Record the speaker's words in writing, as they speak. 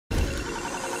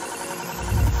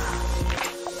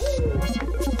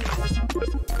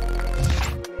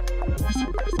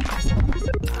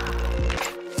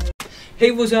Hey,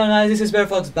 what's going on guys, this is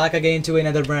Barefox back again to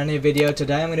another brand new video.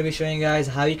 Today I'm going to be showing you guys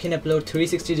how you can upload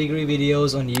 360-degree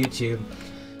videos on YouTube.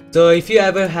 So if you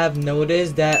ever have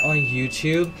noticed that on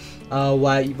YouTube,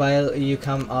 while you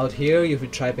come out here, if you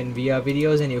type in VR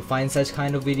videos and you find such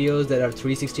kind of videos that are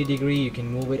 360-degree, you can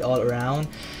move it all around.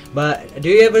 But do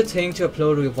you ever think to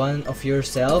upload one of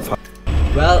yourself?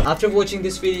 Well, after watching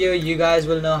this video, you guys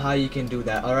will know how you can do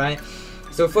that, alright?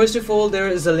 So first of all, there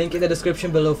is a link in the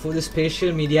description below for the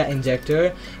spatial media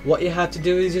injector. What you have to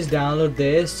do is just download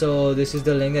this. So this is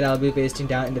the link that I'll be pasting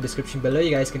down in the description below. You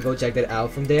guys can go check that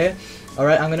out from there.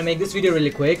 Alright, I'm gonna make this video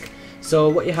really quick. So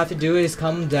what you have to do is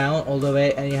come down all the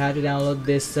way and you have to download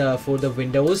this for the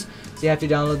Windows. So you have to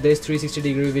download this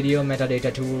 360-degree video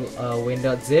metadata tool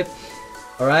win.zip.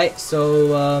 Alright,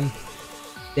 so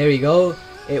there you go.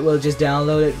 It will just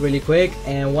download it really quick,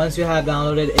 and once you have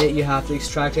downloaded it, you have to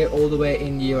extract it all the way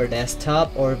in your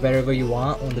desktop or wherever you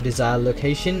want on the desired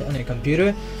location on your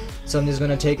computer. So I'm just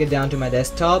gonna take it down to my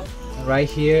desktop. Right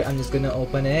here, I'm just gonna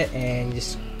open it and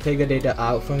just take the data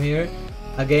out from here.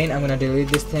 Again, I'm gonna delete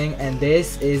this thing, and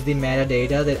this is the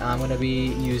metadata that I'm gonna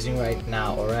be using right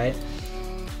now. Alright,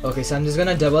 okay, so I'm just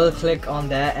gonna double click on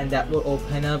that, and that will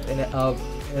open up in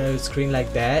a screen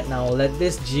like that. Now let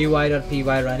this gy.py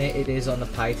run it. It is on a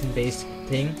Python based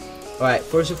thing. Alright,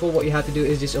 first of all, what you have to do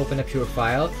is just open up your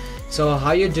file. So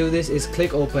how you do this is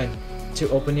click open to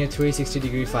open your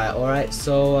 360-degree file. Alright,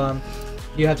 so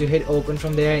you have to hit open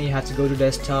from there, and you have to go to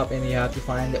desktop and you have to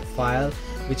find the file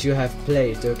which you have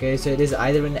placed. Okay, so it is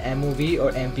either an MOV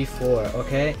or MP4.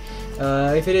 Okay,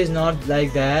 if it is not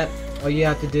like that, all you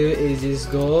have to do is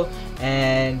just go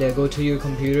and go to your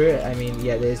computer. I mean,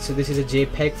 yeah, so this is a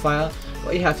JPEG file.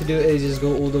 What you have to do is just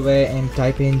go all the way and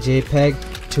type in JPEG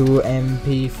to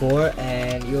MP4,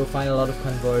 and you'll find a lot of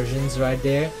conversions right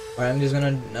there. Alright, I'm just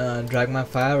gonna drag my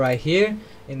file right here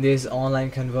in this online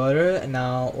converter.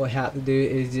 Now what I have to do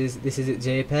is just, this is a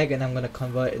JPEG, and I'm gonna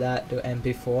convert that to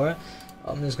MP4.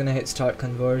 I'm just gonna hit start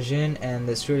conversion, and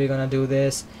it's really gonna do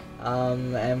this.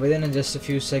 And within just a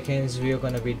few seconds we are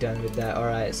gonna be done with that.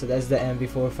 Alright, so that's the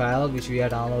MP4 file which we are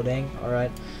downloading. Alright,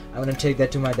 I'm gonna take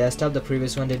that to my desktop. The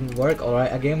previous one didn't work.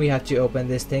 Alright, again we have to open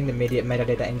this thing, the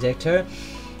metadata injector.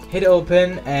 Hit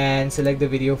open and select the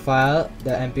video file,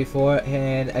 the MP4,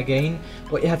 and again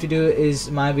what you have to do is,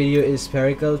 my video is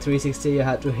spherical 360, you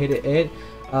have to hit it.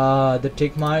 The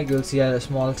tick mark, you'll see a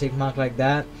small tick mark like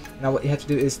that. Now what you have to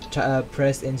do is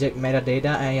press inject metadata,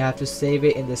 and you have to save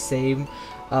it in the same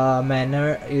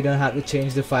manner. You don't have to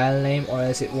change the file name or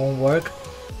else it won't work.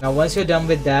 Now once you're done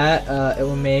with that, it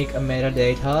will make a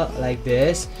metadata like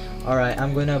this. Alright,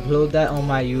 I'm gonna upload that on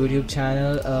my YouTube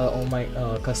channel, on my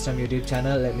custom YouTube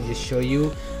channel. Let me just show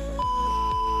you.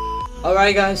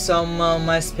 Alright guys, so I'm on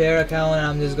my spare account, and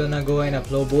I'm just gonna go and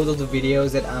upload both of the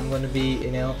videos that I'm gonna be,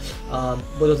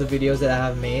 both of the videos that I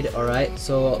have made. Alright,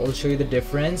 so I'll show you the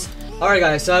difference. Alright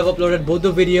guys, so I've uploaded both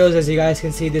the videos. As you guys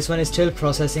can see, this one is still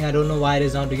processing. I don't know why it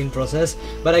is not being processed,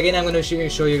 but again I'm gonna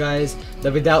show you guys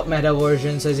the without meta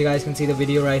version. So as you guys can see the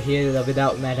video right here, the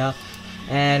without meta,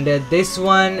 and this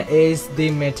one is the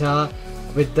meta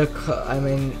with the, I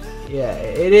mean, yeah,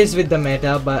 it is with the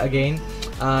meta, but again,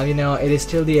 it is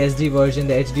still the SD version.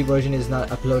 The HD version is not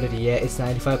uploaded yet. It's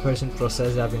 95%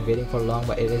 processed. I've been waiting for long,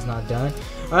 but it is not done.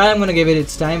 Alright, I'm gonna give it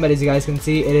its time, but as you guys can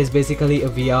see, it is basically a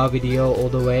VR video all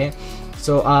the way.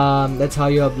 So that's how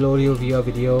you upload your VR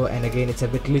video, and again it's a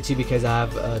bit glitchy because I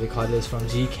have recorded this from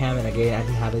Gcam, and again I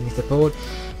didn't have any support.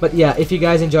 But yeah, if you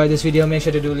guys enjoyed this video, make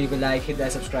sure to do leave a like, hit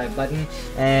that subscribe button,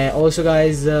 and also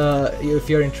guys, if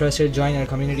you're interested, join our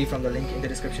community from the link in the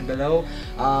description below.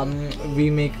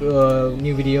 We make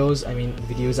new videos, I mean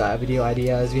video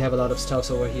ideas. We have a lot of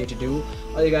stuff over here to do.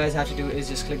 All you guys have to do is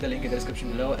just click the link in the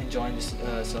description below and join this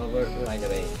server right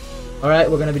away. Alright,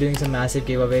 we're gonna be doing some massive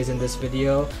giveaways in this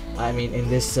video, I mean in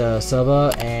this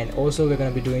server, and also we're gonna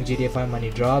be doing GTA 5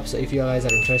 money drops. So if you guys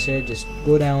are interested, just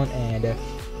go down and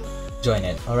join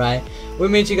it. Alright, we'll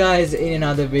meet you guys in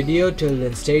another video. Till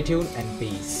then, stay tuned and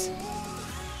peace.